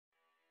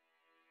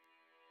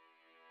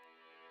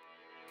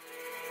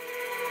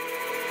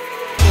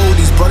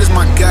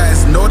my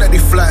guys, know that they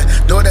fly,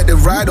 know that they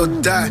ride or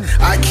die.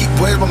 I keep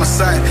boys by my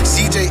side,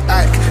 CJ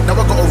Ike, now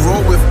I gotta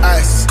roll with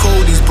ice.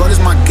 Cody's brothers,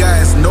 my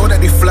guys, know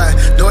that they fly,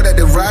 know that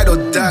they ride or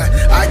die.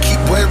 I keep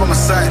boys by my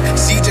side,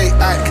 CJ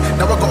Ike,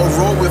 now I gotta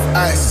roll with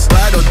ice.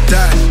 Ride or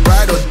die,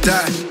 ride or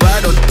die,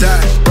 ride or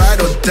die,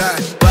 ride or die,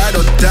 ride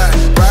or die,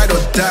 ride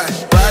or die,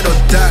 ride or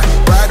die,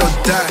 ride or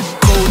die.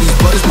 Cody's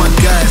brothers, my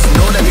guys,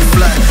 know that they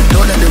fly,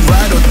 know that they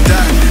ride or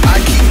die. I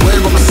keep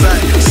boys by my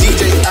side,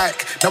 CJ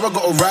Ike, now I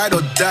gotta ride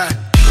or die.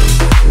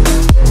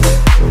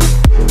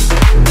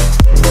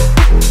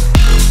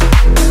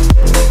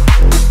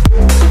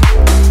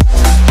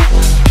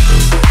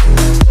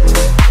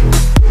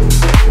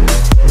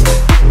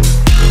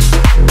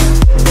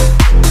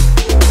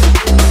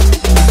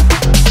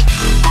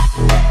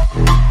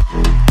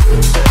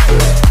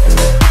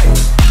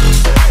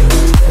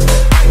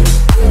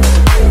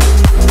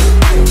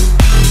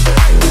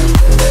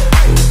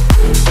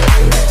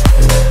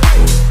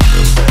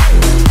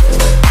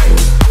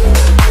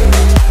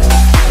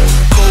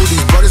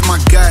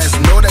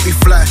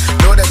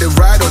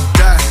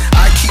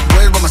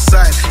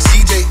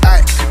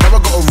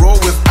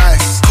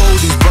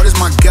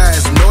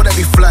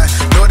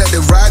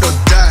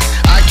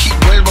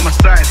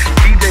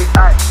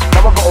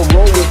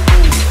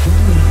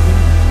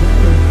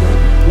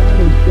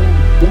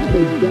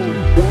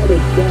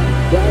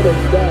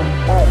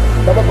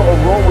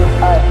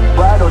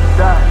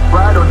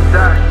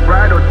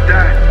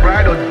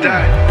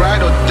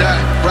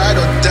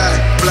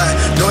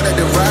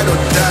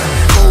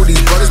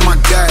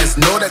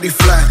 Know that they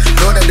fly,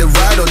 know that they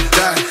ride or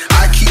die.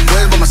 I keep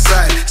boys by my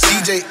side,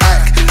 CJ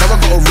Ike, now I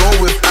gotta roll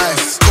with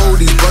ice.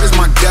 Cody's brothers,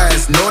 my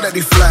guys, know that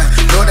they fly,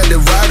 know that they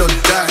ride or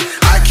die.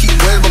 I keep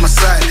boys by my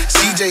side,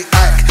 CJ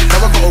Ike,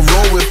 now I gotta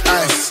roll with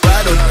ice.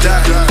 Ride or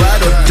die,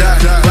 ride or die,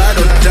 ride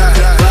or die,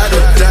 ride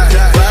or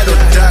die, ride or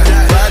die,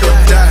 ride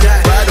or die,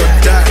 ride or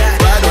die,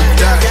 ride or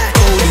die.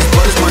 Cody's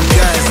brothers, my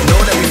guys,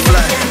 know that they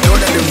fly, know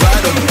that they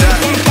ride or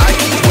die. I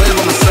keep boys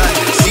by my side,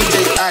 CJ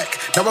Ike,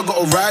 now I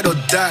gotta ride or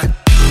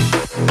die.